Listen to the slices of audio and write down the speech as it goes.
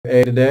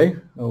A today.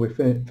 We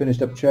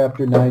finished up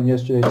chapter 9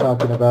 yesterday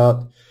talking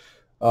about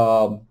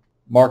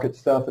market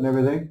stuff and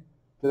everything.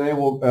 Today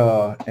we'll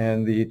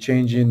and the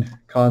changing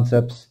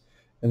concepts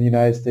in the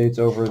United States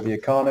over the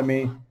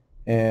economy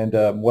and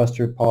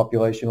Western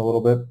population a little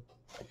bit.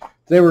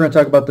 Today we're going to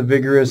talk about the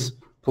vigorous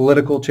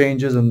political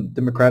changes and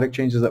democratic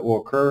changes that will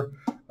occur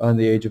on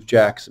the age of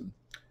Jackson.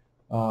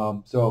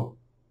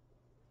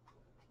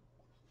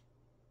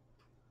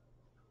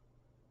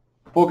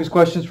 Focus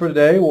questions for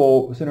today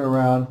will center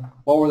around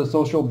what were the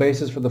social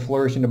basis for the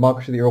flourishing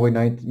democracy of the early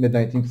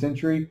mid-19th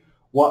century?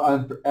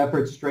 What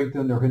efforts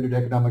strengthened or hindered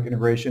economic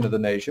integration of the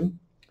nation?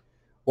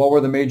 What were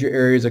the major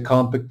areas of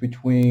conflict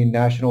between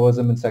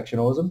nationalism and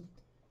sectionalism?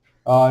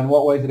 In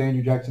what ways did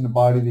Andrew Jackson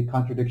embody the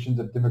contradictions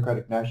of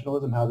democratic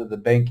nationalism? How did the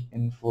bank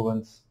war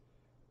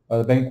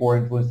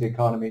influence the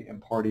economy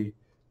and party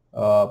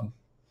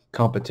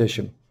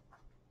competition?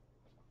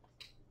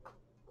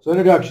 So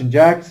introduction.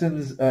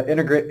 Jackson's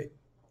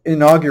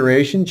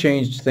inauguration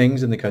changed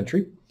things in the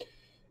country.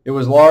 It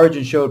was large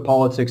and showed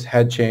politics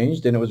had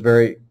changed, and it was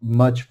very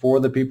much for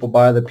the people,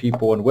 by the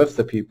people, and with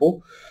the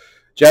people.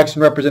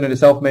 Jackson represented a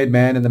self-made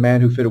man and the man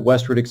who fitted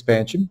westward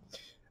expansion,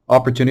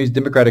 opportunities,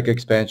 democratic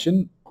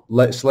expansion,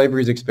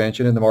 slavery's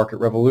expansion, and the market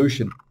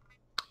revolution.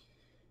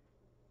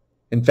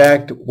 In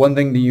fact, one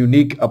thing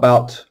unique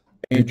about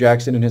Andrew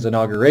Jackson and his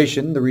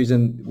inauguration, the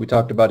reason we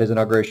talked about his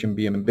inauguration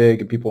being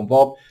big and people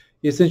involved,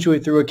 he essentially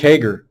threw a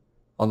kegger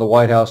on the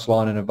White House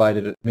lawn and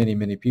invited many,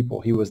 many people.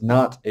 He was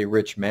not a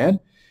rich man.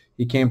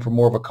 He came from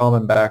more of a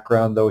common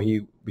background, though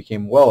he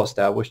became well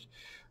established.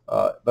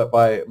 But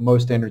by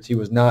most standards, he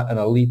was not an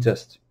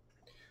elitist.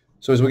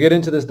 So as we get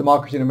into this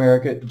democracy in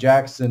America,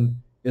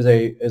 Jackson is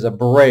a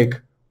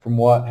break from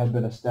what had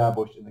been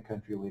established in the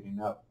country leading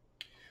up.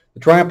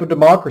 The triumph of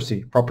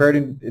democracy,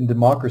 prosperity in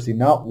democracy.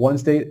 Not one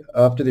state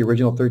after the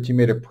original 13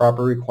 made a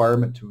proper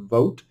requirement to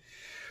vote.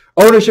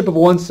 Ownership of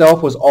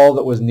oneself was all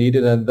that was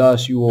needed, and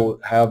thus you will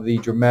have the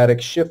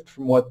dramatic shift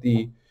from what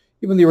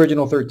even the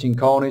original 13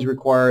 colonies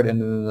required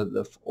and then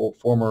the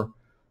former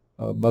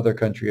mother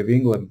country of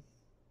England.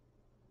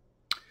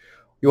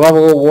 You'll have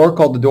a little war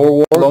called the Dorr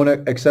War. The lone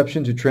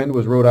exception to trend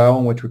was Rhode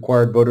Island, which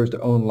required voters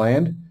to own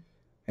land,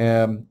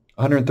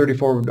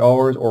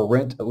 $134 or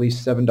rent at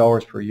least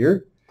 $7 per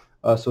year.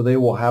 So they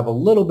will have a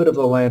little bit of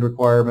the land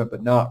requirement,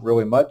 but not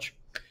really much.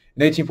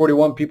 In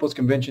 1841, People's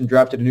Convention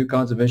drafted a new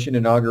constitution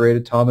and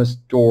inaugurated Thomas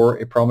Dorr,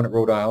 a prominent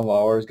Rhode Island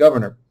lawyer, as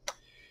governor.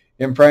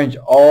 Enfranchised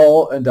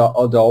all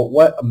adult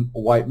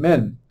white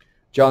men.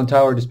 John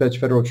Tyler dispatched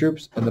federal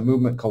troops, and the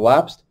movement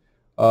collapsed.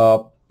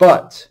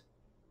 But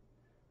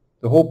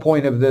the whole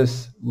point of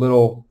this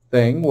little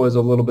thing was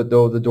a little bit,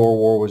 though the Dorr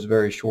War was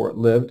very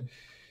short-lived,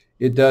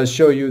 it does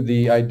show you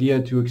the idea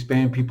to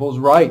expand people's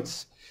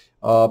rights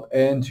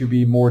and to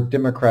be more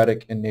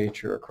democratic in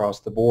nature across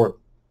the board.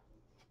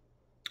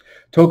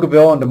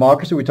 Tocqueville on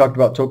democracy. We talked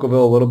about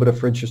Tocqueville, a little bit of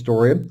French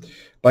historian.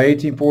 By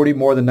 1840,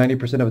 more than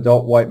 90% of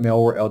adult white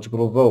male were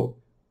eligible to vote.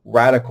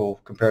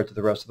 Radical compared to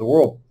the rest of the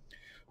world.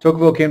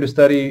 Tocqueville came to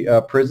study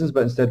prisons,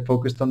 but instead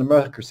focused on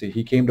democracy.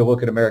 He came to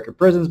look at American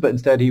prisons, but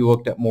instead he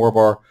looked at more of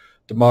our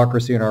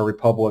democracy and our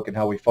republic and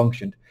how we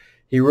functioned.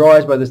 He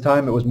realized by this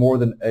time it was more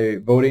than a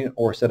voting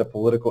or a set of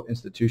political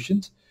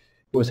institutions.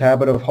 It was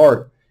habit of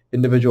heart,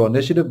 individual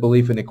initiative,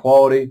 belief in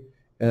equality,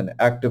 and an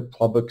active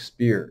public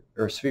sphere.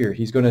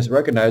 He's going to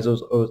recognize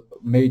those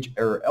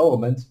major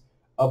elements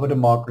of a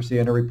democracy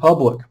and a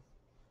republic.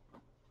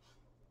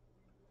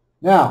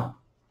 Now,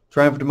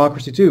 triumph of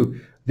democracy too.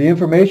 The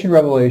information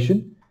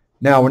revolution.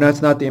 Now,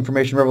 that's not the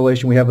information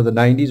revolution we have of the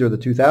 90s or the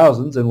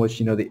 2000s, in which,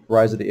 the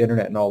rise of the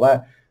internet and all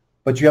that.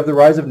 But you have the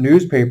rise of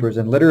newspapers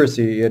and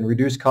literacy and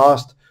reduced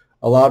cost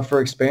allowed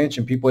for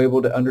expansion. People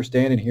able to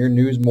understand and hear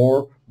news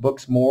more,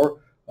 books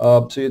more.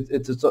 So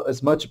it's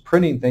as much a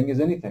printing thing as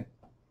anything.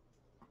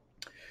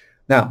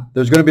 Now,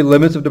 there's going to be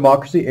limits of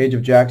democracy. Age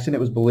of Jackson, it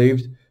was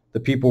believed the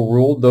people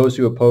ruled. Those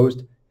who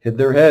opposed hid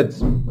their heads.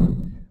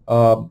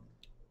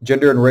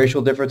 Gender and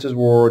racial differences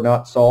were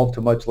not solved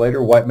till much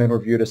later. White men were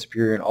viewed as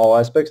superior in all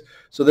aspects.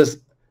 So this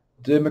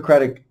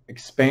democratic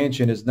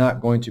expansion is not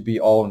going to be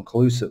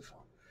all-inclusive.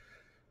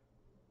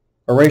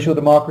 A racial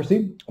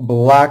democracy.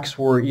 Blacks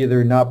were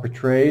either not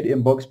portrayed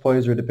in books,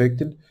 plays, or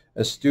depicted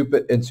as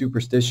stupid and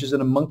superstitious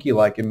and a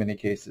monkey-like in many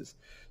cases.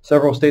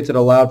 Several states had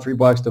allowed free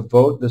blacks to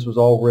vote. This was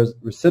all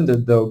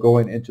rescinded, though,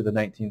 going into the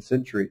 19th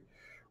century.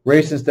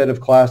 Race instead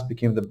of class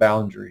became the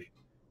boundary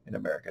in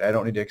America. I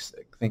don't need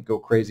to go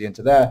crazy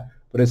into that,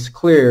 but it's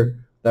clear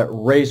that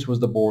race was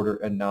the border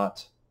and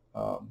not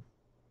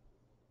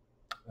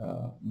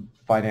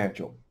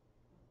financial.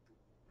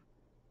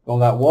 Well,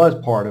 that was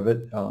part of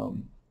it.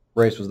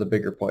 Race was the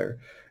bigger player.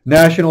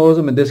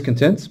 Nationalism and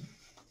discontents.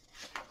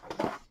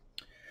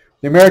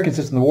 The American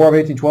system, the War of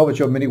 1812, it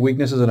showed many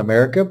weaknesses in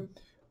America.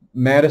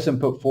 Madison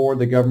put forward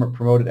the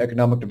government-promoted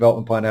economic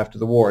development plan after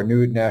the war. A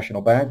new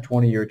national bank,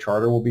 20-year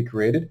charter will be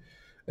created.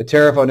 A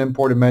tariff on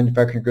imported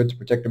manufacturing goods to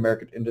protect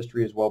American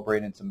industry as well,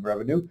 bring in some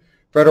revenue.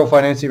 Federal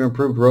financing of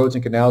improved roads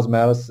and canals.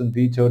 Madison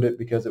vetoed it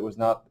because it was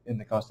not in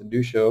the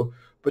Constitution.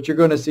 But you're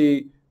going to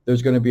see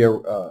there's going to be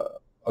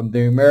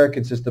the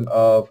American system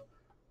of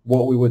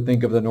what we would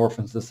think of the North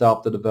and the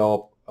South to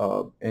develop,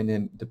 and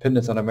then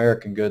dependence on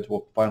American goods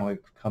will finally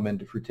come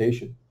into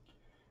fruition.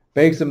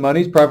 Banks and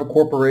monies, private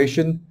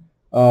corporation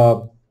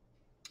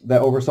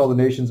that oversaw the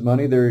nation's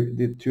money. They're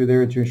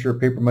there to ensure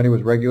paper money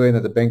was regulated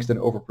and that the banks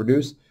didn't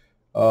overproduce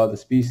the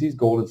species,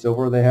 gold and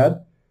silver they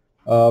had.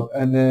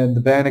 And then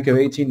the Bannock of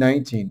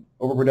 1819,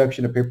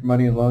 overproduction of paper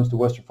money and loans to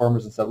Western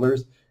farmers and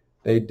settlers.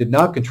 They did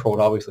not control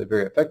it, obviously,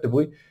 very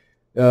effectively,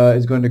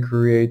 is going to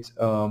create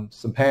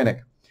some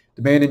panic.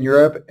 Demand in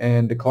Europe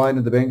and decline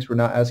of the banks were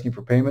not asking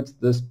for payments.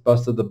 This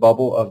busted the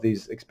bubble of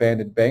these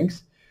expanded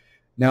banks.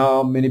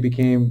 Now many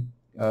become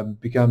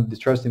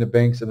distrusting of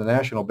banks and the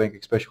national bank,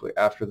 especially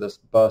after this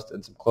bust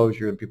and some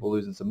closure and people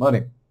losing some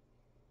money.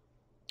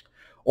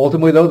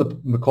 Ultimately, though, the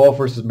McCall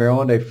versus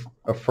Maryland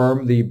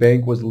affirmed the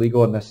bank was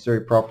legal and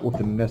necessary proper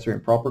within the necessary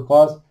and proper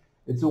clause.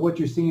 And so what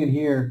you're seeing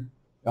here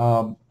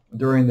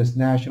during this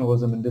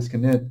nationalism and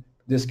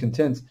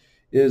discontents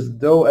is,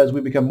 though, as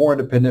we become more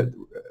independent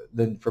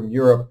than from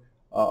Europe,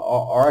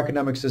 our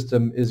economic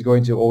system is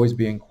going to always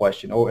be in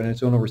question. And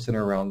it's going to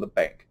center around the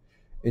bank.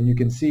 And you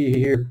can see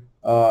here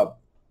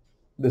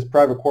this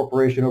private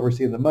corporation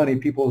overseeing the money.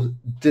 People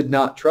did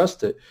not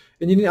trust it.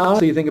 And you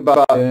honestly think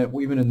about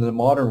even in the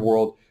modern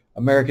world,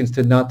 Americans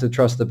tend not to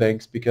trust the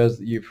banks because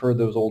you've heard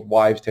those old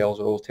wives' tales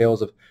or those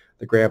tales of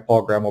the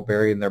grandma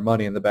burying their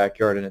money in the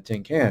backyard in a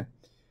tin can.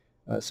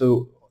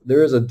 So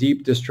there is a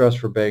deep distrust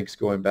for banks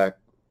going back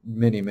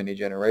many, many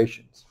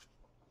generations.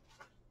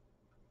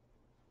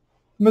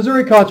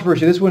 Missouri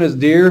controversy. This one is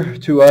dear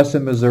to us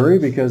in Missouri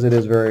because it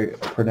is very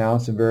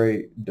pronounced and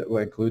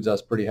includes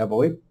us pretty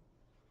heavily.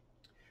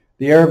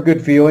 The era of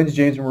good feelings,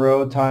 James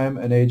Monroe, time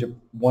and age of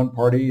one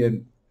party,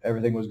 and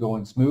everything was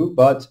going smooth.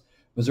 But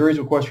Missouri's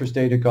request for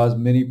state had caused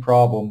many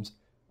problems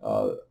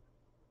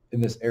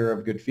in this era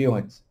of good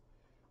feelings.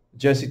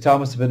 Jesse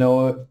Thomas of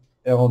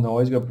Illinois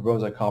is going to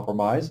propose a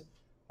compromise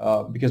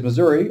because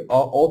Missouri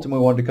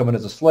ultimately wanted to come in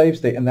as a slave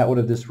state, and that would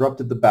have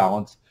disrupted the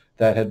balance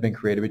that had been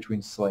created between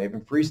slave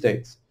and free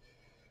states.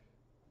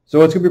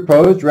 So it's going to be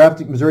proposed.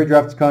 Missouri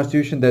drafted a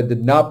constitution that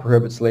did not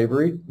prohibit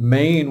slavery.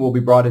 Maine will be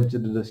brought into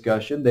the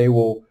discussion. They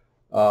will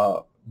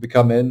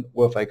come in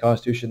with a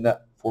constitution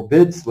that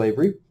forbids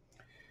slavery.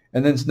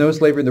 And then no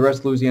slavery in the rest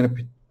of Louisiana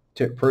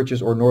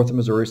Purchase or north of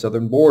Missouri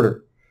southern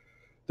border.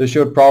 This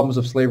showed problems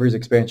of slavery's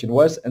expansion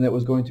west, and that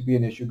was going to be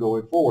an issue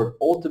going forward.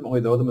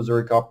 Ultimately, though, the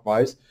Missouri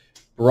Compromise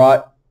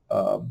brought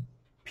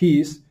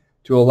peace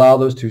to allow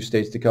those two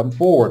states to come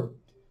forward.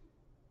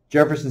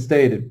 Jefferson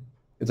stated,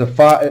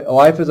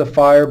 life is a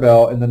fire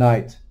bell in the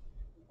night,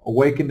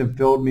 awakened and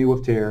filled me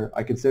with terror.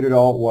 I considered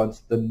all at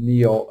once the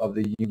knell of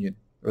the Union,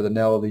 or the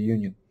knell of the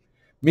Union,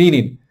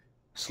 meaning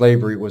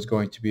slavery was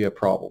going to be a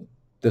problem.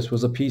 This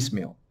was a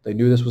piecemeal. They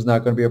knew this was not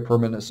going to be a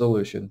permanent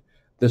solution.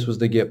 This was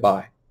to get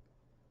by.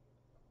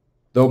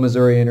 Though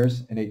Missouri enters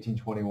in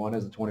 1821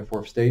 as the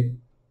 24th state,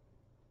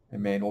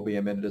 and Maine will be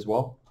amended as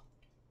well,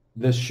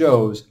 this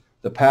shows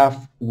the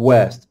path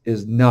west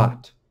is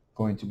not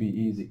going to be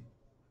easy.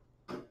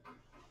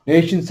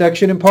 Nation,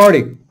 section, and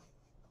party. The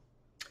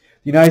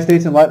United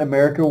States and Latin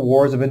America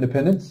wars of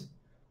independence.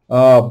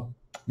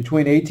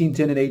 Between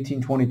 1810 and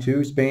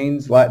 1822,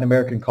 Spain's Latin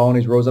American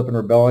colonies rose up in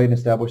rebellion and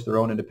established their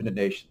own independent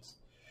nations.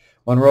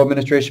 Monroe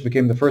administration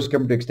became the first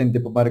government to extend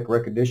diplomatic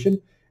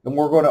recognition, and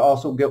we're going to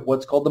also get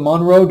what's called the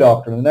Monroe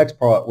Doctrine in the next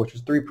part, which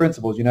was 3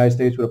 principles. The United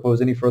States would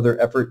oppose any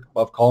further effort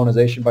of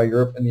colonization by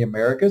Europe in the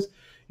Americas.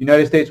 The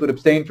United States would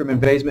abstain from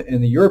invasion in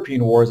the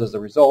European wars as a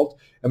result,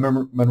 and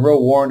Monroe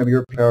warned of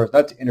European powers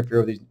not to interfere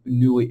with these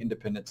newly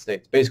independent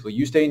states. Basically,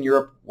 you stay in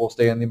Europe, we'll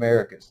stay in the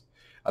Americas.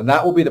 And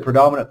that will be the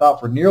predominant thought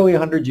for nearly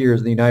 100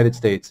 years in the United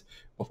States,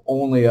 with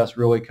only us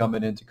really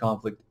coming into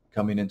conflict,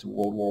 coming into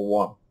World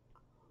War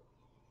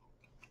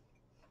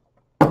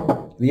I.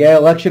 The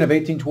election of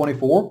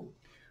 1824,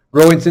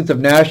 growing sense of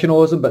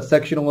nationalism, but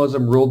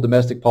sectionalism ruled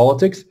domestic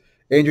politics.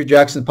 Andrew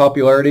Jackson's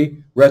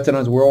popularity rested on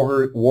his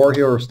war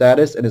hero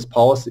status and his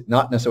policy,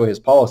 not necessarily his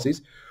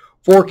policies.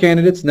 4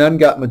 candidates, none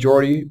got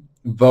majority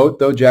vote,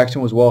 though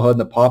Jackson was well ahead in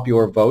the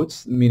popular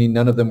votes, meaning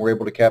none of them were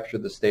able to capture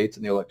the states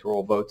and the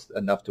electoral votes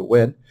enough to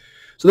win.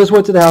 So this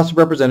went to the House of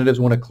Representatives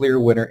when a clear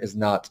winner is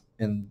not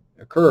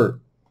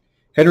occurred.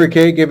 Henry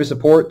Clay gave his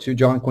support to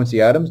John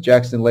Quincy Adams.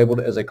 Jackson labeled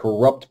it as a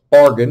corrupt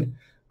bargain.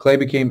 Clay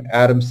became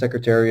Adams'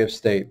 Secretary of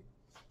State.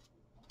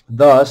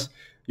 Thus,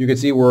 you can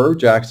see where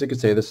Jackson could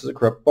say this is a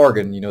corrupt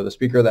bargain. You know, the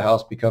Speaker of the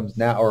House becomes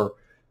now, or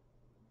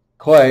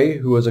Clay,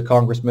 who was a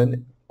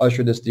congressman,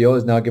 ushered this deal,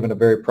 is now given a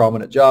very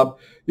prominent job.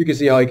 You can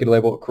see how he could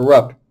label it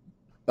corrupt.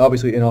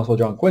 Obviously, and also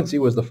John Quincy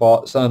was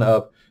the son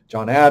of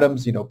John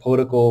Adams, you know,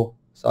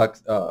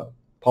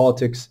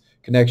 politics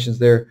connections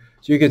there.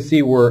 So you can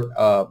see where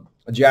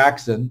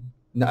Jackson,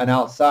 an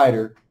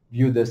outsider,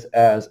 viewed this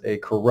as a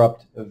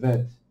corrupt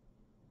event.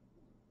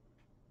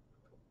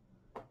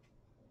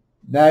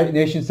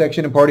 Nation,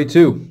 section, and party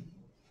 2.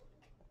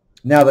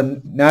 Now, the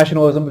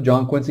nationalism of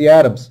John Quincy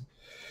Adams.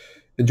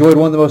 Enjoyed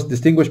one of the most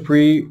distinguished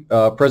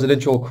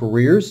presidential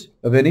careers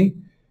of any.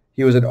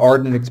 He was an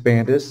ardent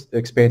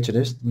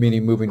expansionist,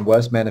 meaning moving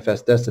west,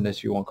 manifest destiny,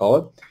 if you want to call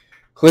it.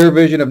 Clear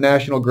vision of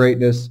national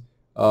greatness,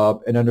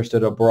 and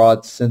understood a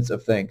broad sense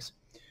of things.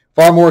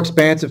 Far more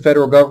expansive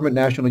federal government,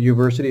 national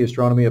university,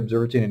 astronomy,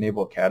 observatory, and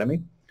naval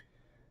academy.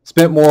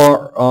 Spent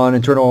more on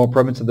internal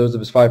improvements than those of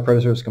his 5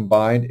 predecessors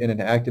combined, and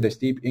enacted a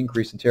steep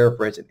increase in tariff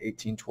rates in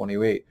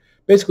 1828.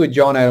 Basically,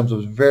 John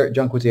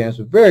Quincy Adams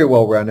was very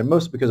well-rounded,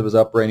 mostly because of his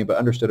upbringing, but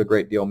understood a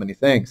great deal of many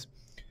things.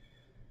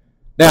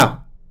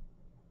 Now,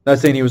 not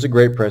saying he was a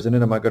great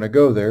president, I'm not going to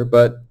go there,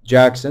 but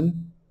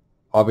Jackson,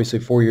 obviously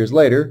 4 years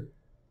later,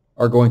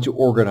 are going to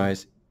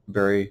organize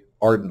very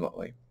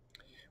ardently.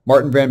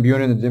 Martin Van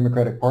Buren and the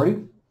Democratic Party,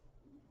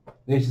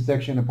 Nation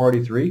Section of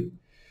Party 3.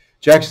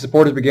 Jackson's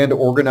supporters began to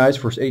organize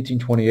for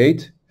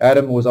 1828.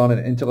 Adams was an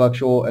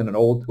intellectual and an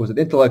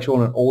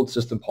old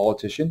system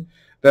politician.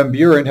 Van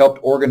Buren helped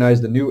organize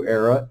the new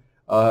era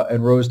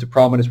and rose to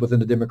prominence within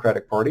the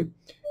Democratic Party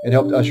and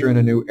helped usher in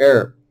a new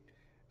era.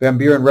 Van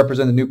Buren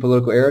represented the new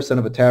political era. Son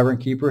of a tavern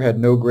keeper, had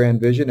no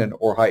grand vision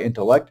or high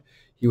intellect.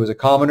 He was a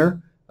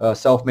commoner, a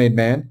self-made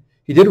man.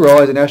 He did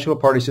realize the national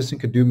party system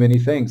could do many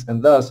things,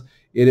 and thus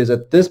it is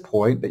at this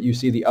point that you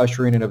see the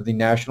ushering in of the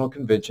national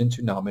convention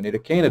to nominate a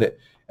candidate.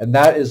 And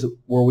that is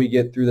where we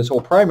get through this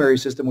whole primary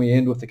system. We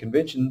end with the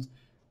conventions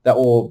that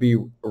will be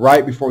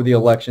right before the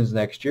elections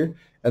next year,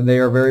 and they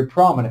are very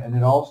prominent, and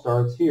it all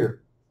starts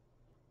here.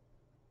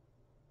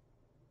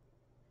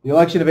 The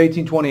election of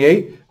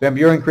 1828, Van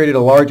Buren created a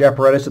large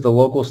apparatus at the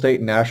local, state,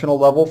 and national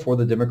level for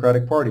the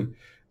Democratic Party.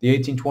 The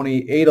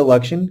 1828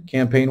 election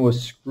campaign was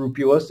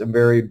scrupulous and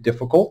very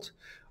difficult,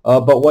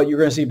 but what you're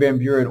going to see Van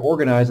Buren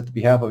organize at the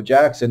behalf of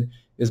Jackson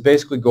is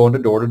basically going to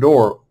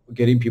door,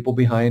 getting people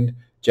behind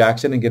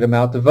Jackson and get him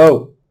out to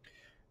vote.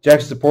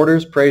 Jackson's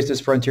supporters praised his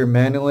frontier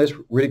manliness,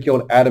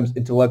 ridiculed Adams'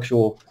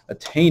 intellectual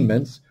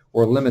attainments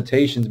or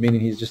limitations,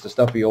 meaning he's just a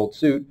stuffy old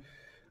suit,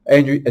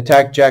 and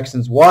attacked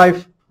Jackson's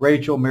wife,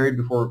 Rachel, married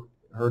before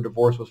her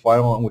divorce was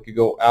final, and we could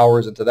go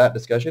hours into that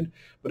discussion.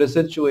 But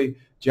essentially,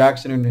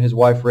 Jackson and his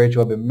wife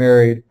Rachel had been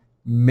married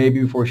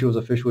maybe before she was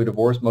officially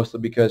divorced, mostly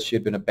because she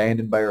had been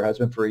abandoned by her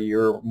husband for a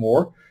year or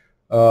more.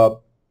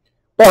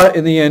 But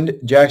in the end,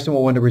 Jackson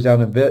will win a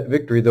resounding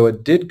victory, though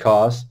it did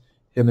cost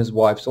him his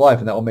wife's life,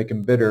 and that will make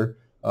him bitter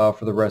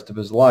for the rest of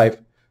his life.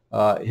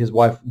 His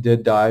wife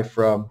did die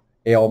from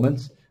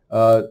ailments,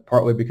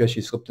 partly because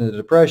she slipped into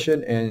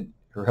depression, and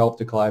her health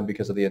declined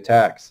because of the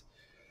attacks.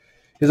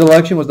 His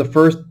election was the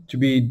first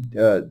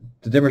to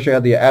demonstrate how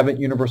the Advent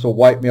universal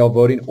white male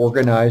voting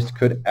organized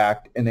could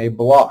act in a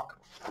bloc.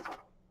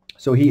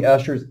 So he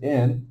ushers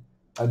in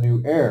a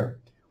new era,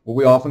 what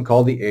we often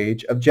call the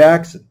Age of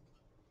Jackson.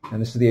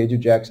 And this is the Age of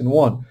Jackson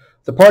 1.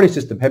 The party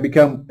system had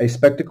become a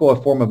spectacle,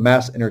 a form of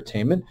mass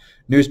entertainment.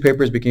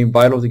 Newspapers became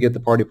vital to get the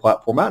party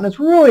platform out, and it's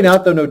really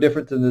not, though, no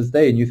different than this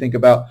day. And you think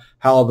about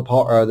how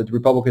the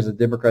Republicans, the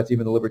Democrats,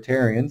 even the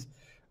Libertarians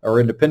or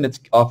Independents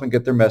often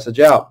get their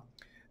message out.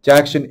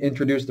 Jackson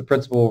introduced the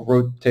principle of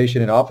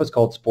rotation in office,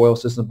 called spoil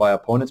system by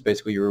opponents.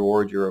 Basically, you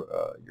reward your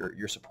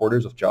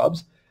supporters with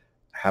jobs.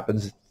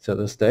 Happens to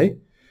this day.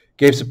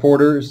 Gave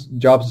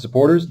jobs to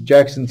supporters.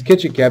 Jackson's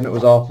kitchen cabinet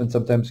was often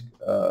sometimes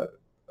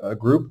a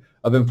group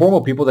of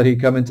informal people that he'd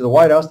come into the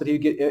White House that he'd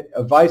get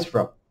advice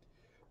from.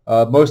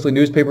 Mostly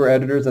newspaper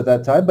editors at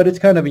that time, but it's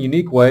kind of a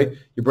unique way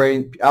you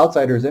bring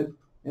outsiders in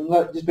and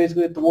just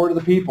basically let the word of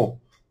the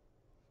people.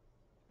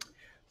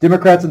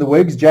 Democrats and the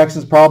Whigs,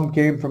 Jackson's problem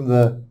came from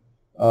the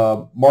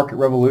market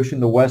revolution.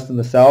 The West and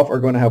the South are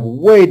going to have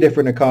way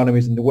different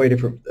economies and way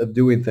different of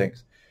doing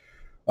things.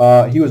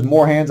 He was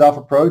more hands-off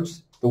approach.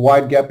 The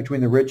wide gap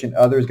between the rich and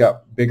others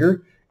got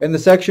bigger, and the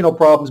sectional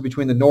problems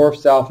between the North,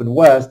 South, and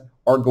West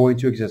are going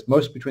to exist,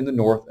 most between the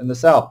North and the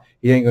South.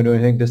 He ain't going to do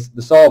anything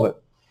to solve it.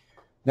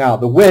 Now,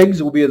 the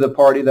Whigs will be the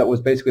party that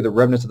was basically the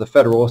remnants of the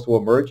Federalists will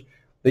emerge.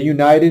 They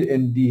united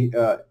in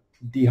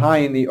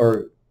behind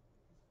the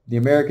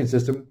American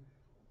system.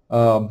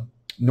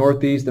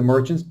 Northeast, the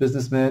merchants,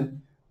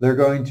 businessmen, they're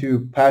going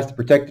to pass the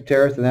protective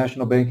tariffs, the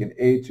national bank, and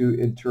aid to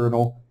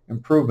internal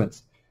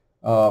improvements.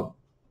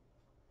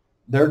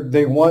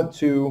 They want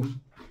to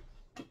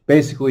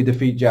basically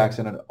defeat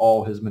Jackson and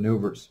all his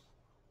maneuvers.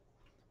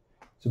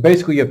 So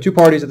basically you have two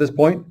parties at this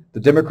point, the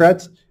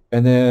Democrats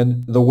and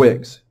then the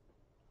Whigs.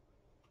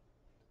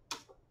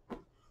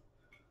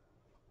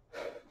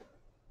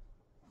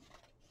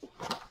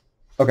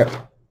 Okay,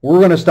 we're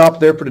going to stop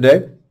there for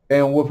today,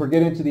 and we'll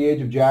get into the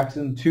Age of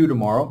Jackson 2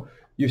 tomorrow.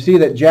 You see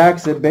that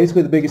Jackson,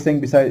 basically the biggest thing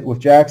with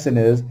Jackson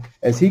is,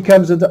 as he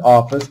comes into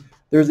office,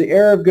 there's the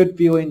era of good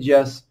feelings,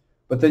 yes,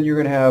 but then you're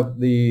going to have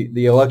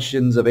the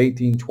elections of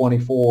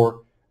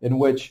 1824 in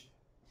which,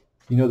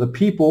 the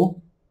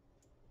people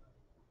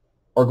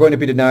are going to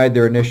be denied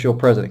their initial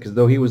president, because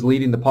though he was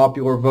leading the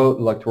popular vote,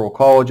 electoral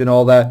college and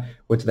all that,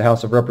 went to the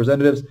House of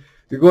Representatives,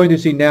 you're going to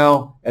see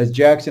now, as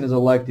Jackson is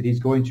elected, he's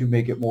going to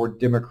make it more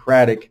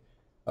democratic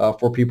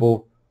for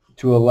people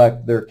to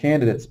elect their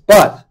candidates.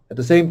 But at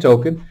the same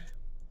token,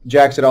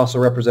 Jackson also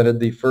represented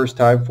the first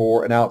time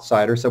for an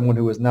outsider, someone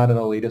who was not an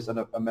elitist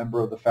and a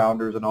member of the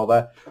founders and all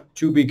that,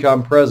 to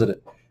become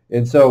president.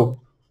 And so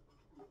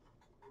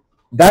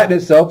That in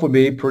itself would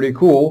be pretty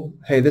cool.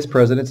 Hey, this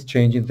president's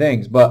changing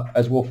things. But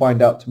as we'll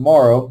find out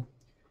tomorrow,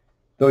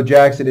 though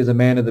Jackson is a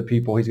man of the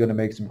people, he's going to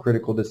make some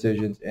critical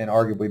decisions and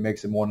arguably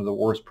makes him one of the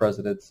worst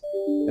presidents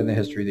in the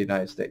history of the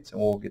United States. And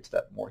we'll get to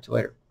that more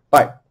later.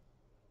 Bye.